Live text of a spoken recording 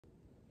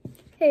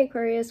Hey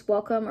Aquarius,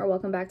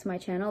 welcome back to my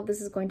channel.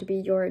 This is going to be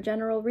your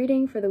general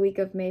reading for the week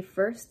of May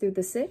 1st through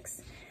the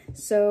 6th.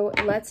 So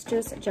let's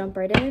just jump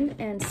right in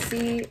and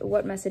see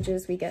what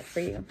messages we get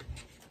for you.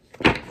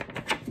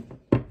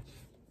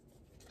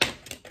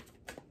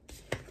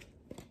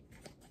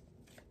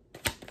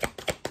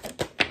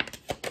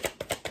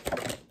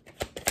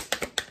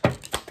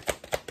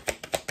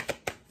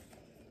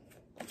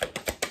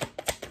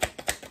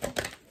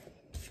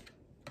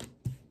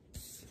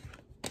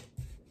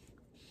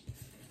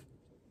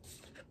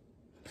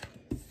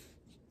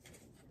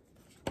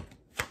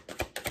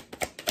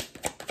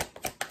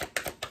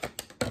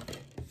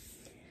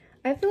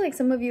 I feel like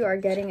some of you are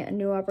getting a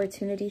new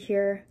opportunity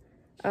here.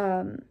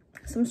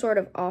 Some sort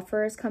of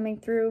offer is coming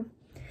through.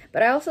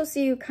 But I also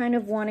see you kind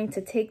of wanting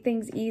to take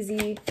things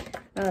easy,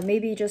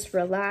 maybe just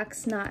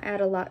relax, not add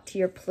a lot to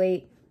your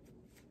plate.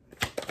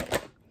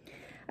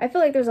 I feel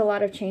like there's a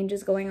lot of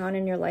changes going on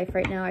in your life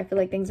right now. I feel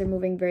like things are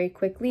moving very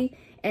quickly,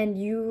 and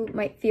you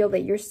might feel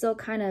that you're still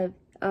kind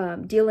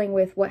of dealing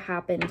with what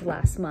happened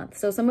last month.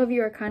 So some of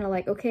you are kind of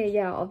like, okay,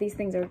 yeah, all these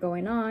things are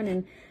going on,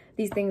 and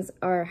these things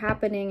are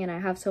happening and I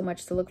have so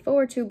much to look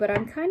forward to, but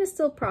I'm kind of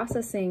still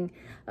processing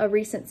a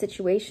recent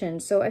situation.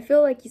 So I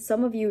feel like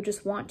some of you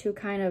just want to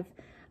kind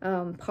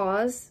of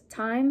pause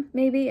time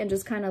maybe and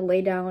just kind of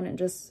lay down and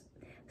just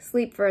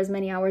sleep for as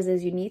many hours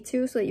as you need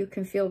to so that you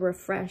can feel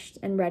refreshed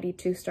and ready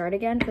to start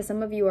again. Because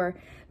some of you are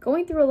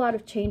going through a lot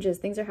of changes.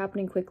 Things are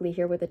happening quickly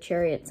here with a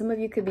Chariot. Some of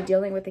you could be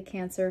dealing with a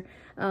Cancer.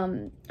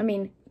 I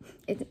mean,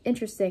 it's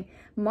interesting.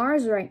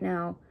 Mars right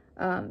now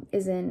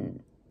is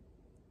in...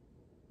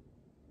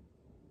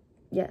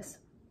 Yes,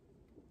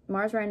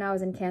 Mars right now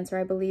is in Cancer,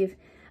 I believe.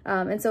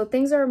 And so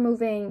things are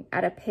moving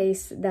at a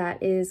pace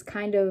that is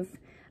kind of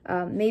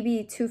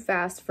maybe too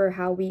fast for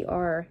how we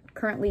are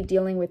currently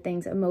dealing with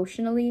things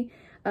emotionally.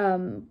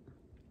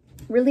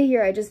 Really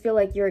here, I just feel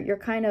like you're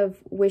kind of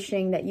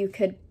wishing that you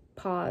could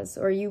pause,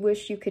 or you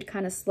wish you could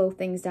kind of slow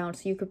things down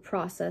so you could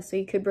process, so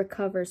you could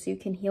recover, so you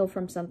can heal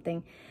from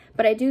something.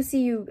 But I do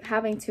see you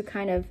having to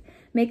kind of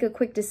make a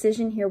quick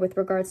decision here with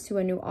regards to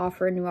a new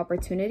offer, a new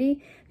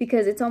opportunity,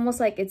 because it's almost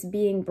like it's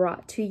being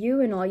brought to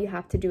you and all you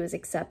have to do is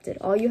accept it.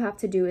 All you have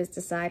to do is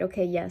decide,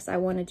 okay, yes, I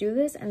want to do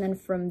this. And then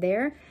from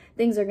there,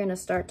 things are going to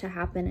start to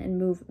happen and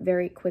move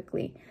very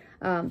quickly.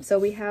 So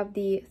we have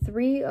the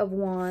Three of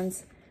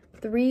Wands,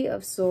 Three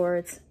of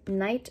Swords,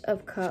 Knight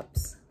of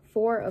Cups,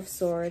 Four of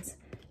Swords,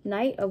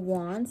 Knight of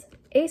Wands,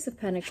 Ace of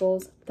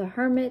Pentacles, the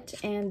Hermit,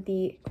 and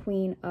the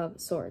Queen of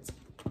Swords.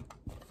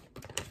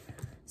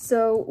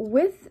 So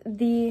with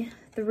the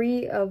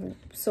Three of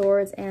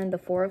Swords and the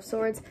Four of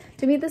Swords,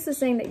 to me, this is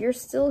saying that you're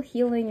still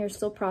healing, you're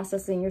still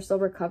processing, you're still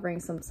recovering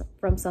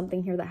from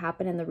something here that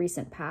happened in the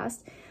recent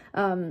past.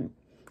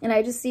 And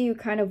I just see you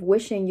kind of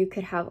wishing you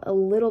could have a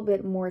little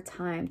bit more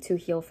time to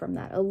heal from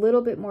that, a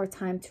little bit more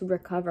time to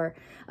recover,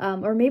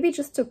 or maybe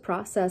just to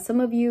process. Some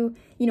of you,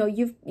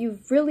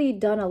 you've really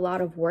done a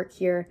lot of work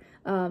here,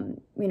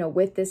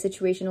 with this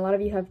situation. A lot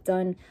of you have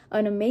done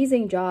an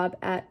amazing job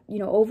at,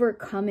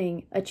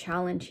 overcoming a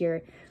challenge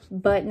here,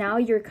 but now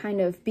you're kind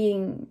of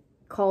being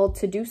called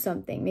to do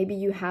something. Maybe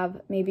you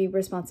have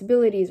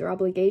responsibilities or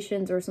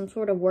obligations or some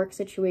sort of work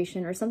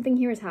situation, or something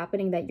here is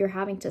happening that you're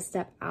having to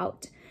step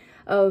out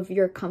of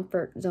your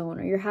comfort zone,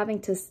 or you're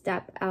having to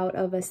step out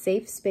of a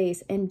safe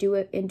space and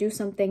do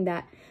something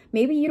that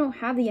maybe you don't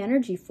have the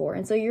energy for.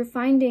 And so you're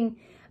finding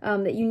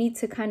that you need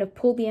to kind of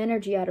pull the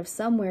energy out of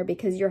somewhere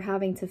because you're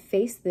having to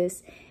face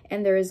this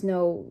and there is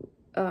no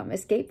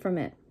escape from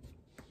it.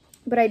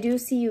 But I do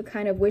see you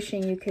kind of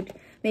wishing you could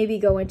maybe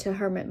go into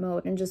hermit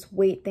mode and just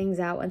wait things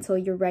out until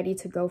you're ready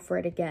to go for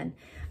it again.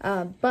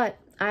 But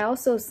I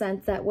also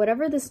sense that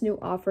whatever this new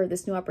offer,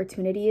 this new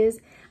opportunity is,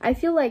 I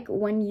feel like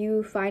when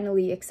you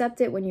finally accept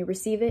it, when you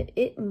receive it,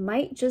 it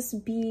might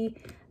just be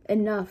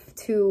enough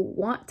to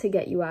want to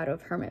get you out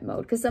of hermit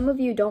mode, because some of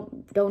you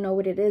don't know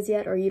what it is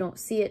yet, or you don't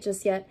see it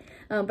just yet.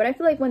 But I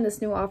feel like when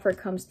this new offer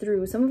comes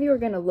through, some of you are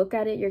going to look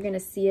at it, you're going to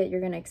see it, you're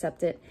going to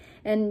accept it,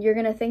 and you're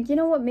going to think, you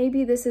know what,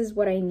 maybe this is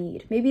what I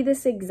need. Maybe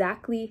this is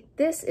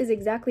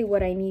exactly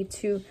what I need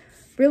to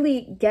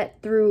really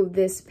get through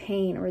this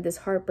pain or this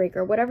heartbreak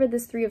or whatever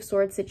this Three of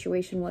Swords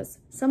situation was.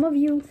 Some of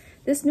you,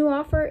 this new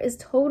offer is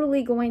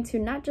totally going to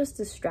not just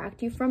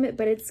distract you from it,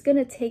 but it's going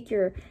to take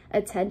your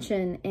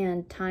attention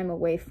and time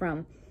away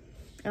from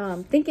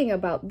thinking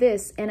about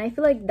this. And I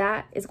feel like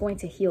that is going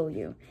to heal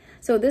you.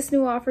 So this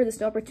new offer, this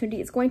new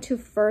opportunity, it's going to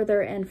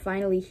further and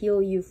finally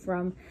heal you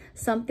from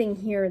something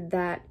here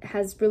that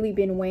has really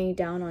been weighing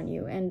down on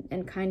you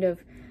and kind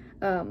of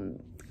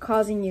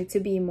causing you to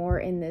be more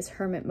in this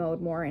hermit mode,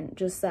 more in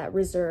just that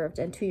reserved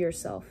and to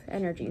yourself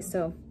energy.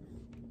 So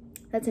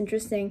that's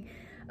interesting.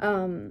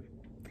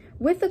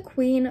 With the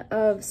Queen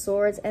of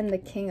Swords and the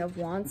King of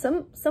Wands,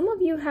 some of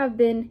you have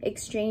been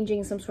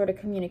exchanging some sort of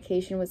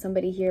communication with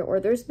somebody here, or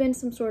there's been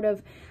some sort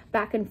of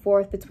back and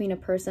forth between a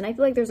person. I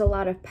feel like there's a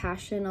lot of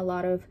passion, a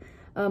lot of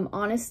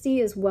honesty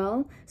as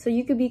well. So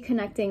you could be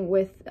connecting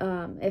with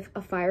if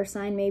a fire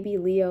sign, maybe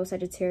Leo,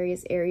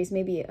 Sagittarius, Aries,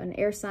 maybe an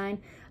air sign,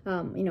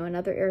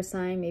 another air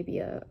sign, maybe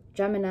a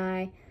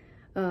Gemini,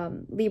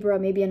 Libra,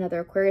 maybe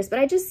another Aquarius, but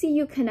I just see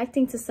you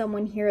connecting to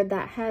someone here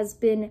that has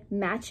been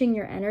matching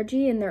your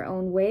energy in their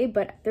own way,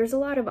 but there's a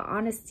lot of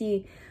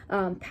honesty,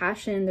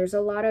 passion, there's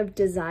a lot of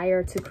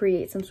desire to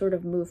create some sort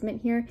of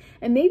movement here,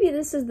 and maybe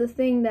this is the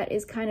thing that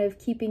is kind of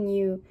keeping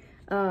you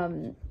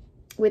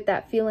with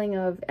that feeling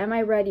of, am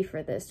I ready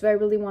for this? Do I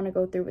really want to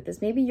go through with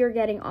this? Maybe you're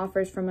getting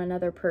offers from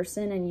another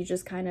person and you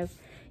just kind of,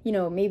 you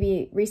know,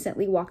 maybe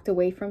recently walked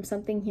away from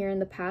something here in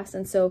the past.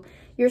 And so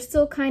you're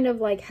still kind of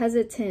like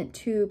hesitant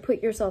to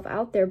put yourself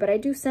out there. But I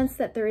do sense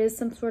that there is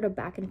some sort of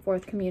back and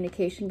forth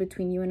communication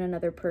between you and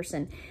another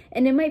person.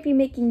 And it might be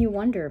making you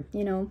wonder,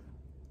 you know,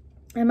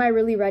 am I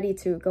really ready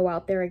to go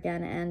out there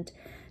again and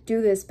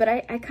do this? But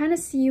I kind of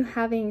see you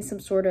having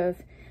some sort of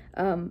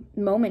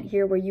moment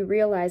here where you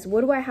realize,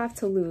 what do I have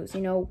to lose?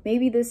 You know,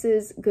 maybe this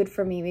is good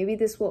for me. Maybe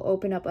this will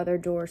open up other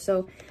doors.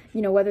 So,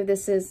 you know, whether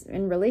this is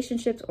in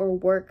relationships or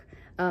work,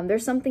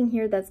 there's something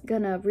here that's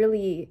gonna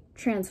really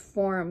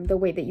transform the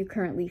way that you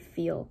currently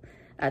feel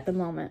at the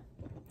moment.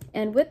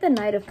 And with the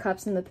Knight of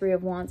Cups and the Three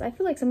of Wands, I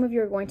feel like some of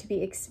you are going to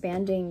be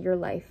expanding your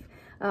life.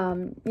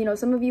 You know,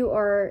 some of you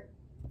are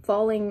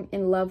falling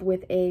in love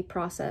with a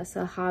process,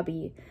 a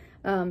hobby,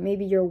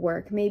 maybe your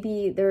work.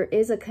 Maybe there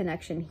is a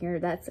connection here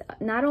that's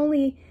not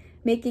only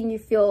making you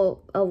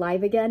feel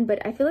alive again,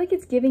 but I feel like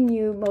it's giving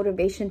you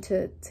motivation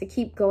to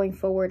keep going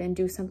forward and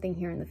do something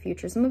here in the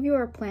future. Some of you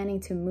are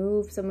planning to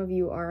move. Some of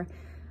you are,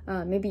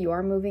 maybe you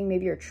are moving,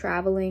 maybe you're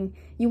traveling.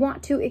 You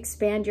want to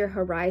expand your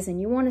horizon.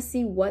 You want to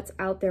see what's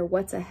out there,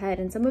 what's ahead.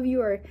 And some of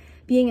you are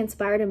being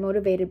inspired and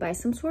motivated by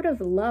some sort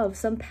of love,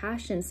 some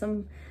passion,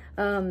 some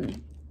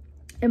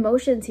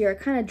emotions here are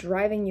kind of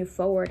driving you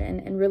forward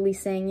and really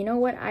saying, you know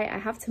what, I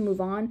have to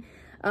move on.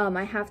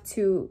 I have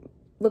to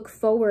look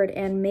forward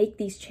and make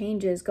these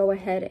changes, go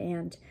ahead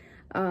and,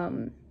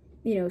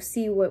 you know,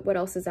 see what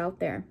else is out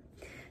there.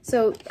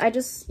 So I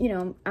just, you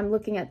know, I'm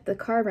looking at the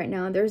card right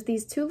now and there's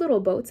these two little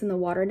boats in the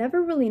water.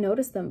 Never really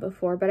noticed them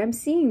before, but I'm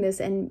seeing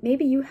this and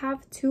maybe you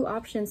have two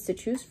options to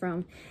choose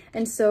from.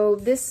 And so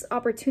this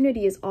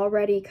opportunity is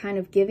already kind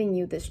of giving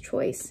you this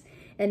choice.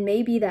 And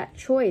maybe that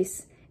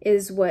choice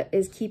is what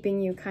is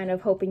keeping you kind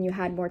of hoping you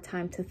had more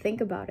time to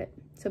think about it.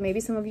 So maybe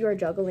some of you are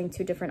juggling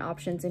two different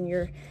options and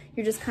you're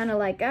just kind of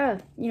like,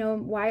 you know,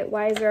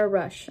 why is there a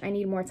rush? I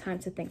need more time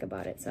to think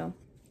about it. So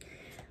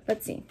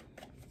let's see.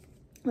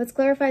 Let's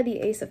clarify the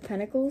Ace of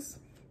Pentacles.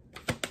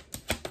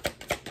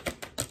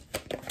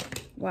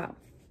 Wow.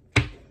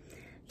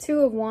 Two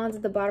of Wands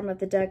at the bottom of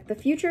the deck. The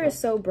future is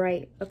so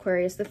bright,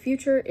 Aquarius. The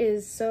future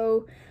is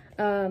so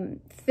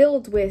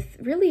filled with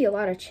really a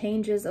lot of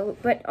changes,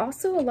 but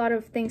also a lot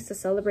of things to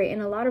celebrate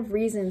and a lot of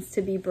reasons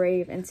to be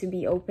brave and to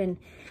be open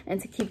and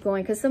to keep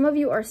going. Because some of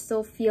you are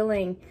still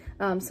feeling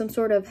some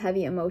sort of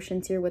heavy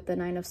emotions here with the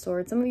Nine of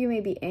Swords. Some of you may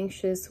be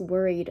anxious,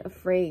 worried,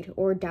 afraid,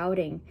 or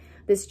doubting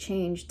this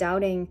change,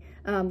 doubting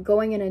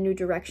going in a new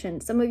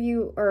direction. Some of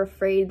you are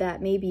afraid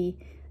that maybe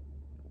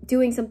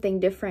doing something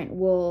different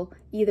will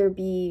either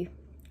be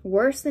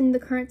worse than the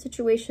current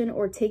situation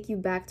or take you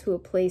back to a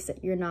place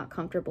that you're not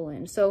comfortable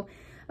in. So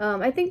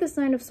I think this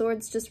Nine of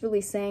Swords just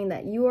really saying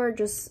that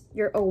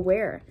you're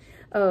aware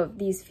of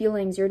these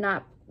feelings. You're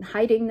not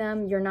hiding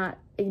them. You're not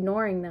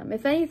ignoring them.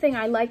 If anything,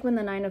 I like when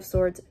the Nine of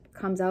Swords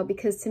comes out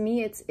because to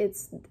me, it's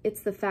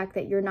the fact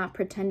that you're not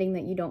pretending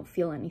that you don't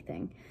feel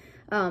anything.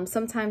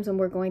 Sometimes when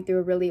we're going through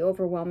a really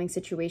overwhelming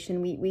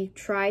situation, we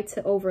try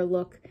to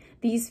overlook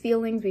these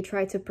feelings. We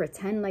try to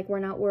pretend like we're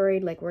not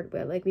worried, like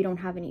we don't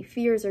have any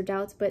fears or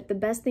doubts. But the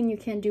best thing you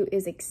can do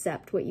is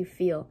accept what you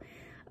feel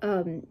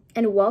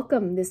and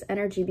welcome this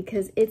energy,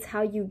 because it's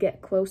how you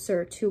get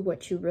closer to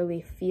what you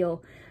really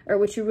feel or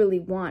what you really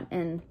want.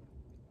 And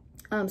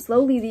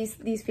slowly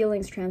these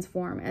feelings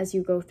transform as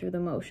you go through the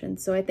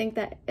motions. So I think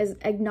that as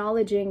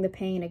acknowledging the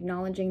pain,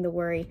 acknowledging the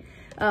worry,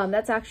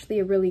 that's actually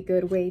a really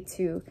good way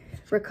to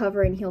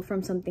recover and heal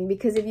from something,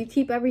 because if you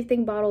keep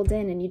everything bottled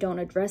in and you don't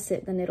address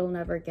it, then it'll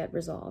never get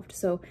resolved.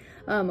 So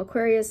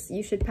Aquarius,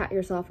 you should pat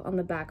yourself on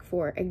the back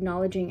for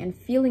acknowledging and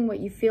feeling what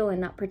you feel and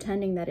not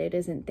pretending that it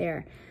isn't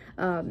there.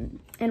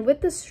 And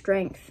with the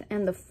Strength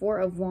and the Four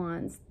of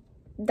Wands,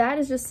 that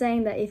is just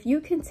saying that if you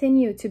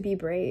continue to be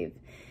brave,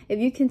 if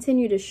you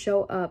continue to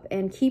show up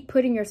and keep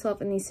putting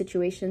yourself in these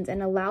situations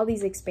and allow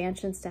these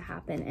expansions to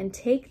happen and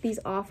take these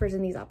offers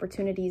and these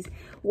opportunities,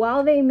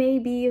 while they may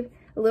be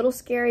a little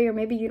scary, or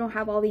maybe you don't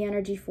have all the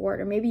energy for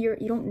it, or maybe you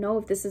don't know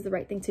if this is the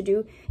right thing to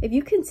do, if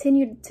you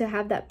continue to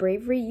have that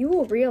bravery, you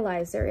will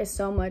realize there is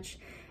so much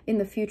in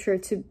the future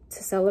to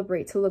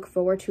celebrate, to look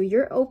forward to.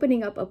 You're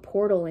opening up a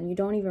portal and you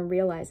don't even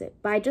realize it.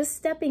 By just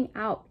stepping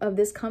out of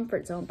this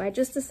comfort zone, by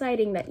just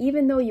deciding that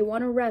even though you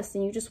want to rest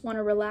and you just want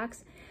to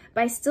relax,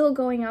 by still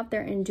going out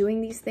there and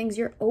doing these things,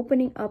 you're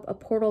opening up a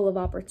portal of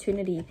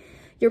opportunity.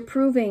 You're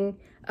proving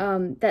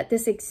that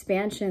this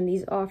expansion,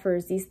 these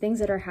offers, these things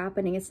that are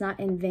happening, it's not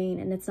in vain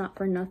and it's not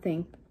for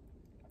nothing.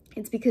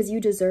 It's because you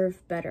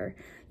deserve better.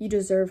 You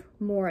deserve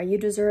more. You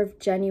deserve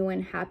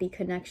genuine, happy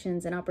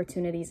connections and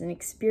opportunities and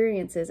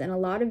experiences. And a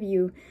lot of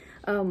you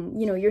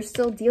You know, you're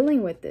still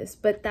dealing with this,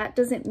 but that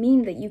doesn't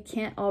mean that you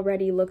can't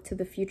already look to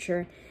the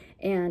future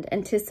and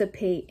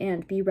anticipate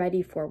and be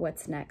ready for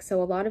what's next.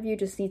 So a lot of you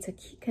just need to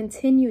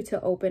continue to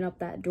open up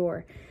that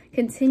door,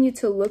 continue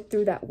to look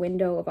through that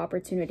window of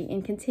opportunity,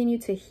 and continue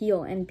to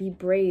heal and be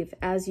brave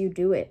as you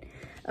do it.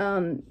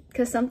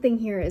 Because something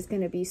here is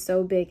going to be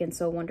so big and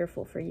so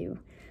wonderful for you.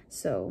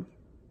 So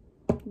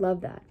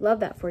love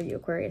that for you,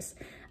 Aquarius.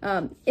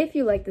 If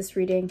you like this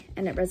reading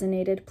and it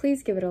resonated,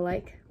 please give it a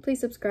like,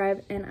 please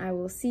subscribe, and I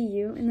will see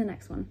you in the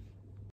next one.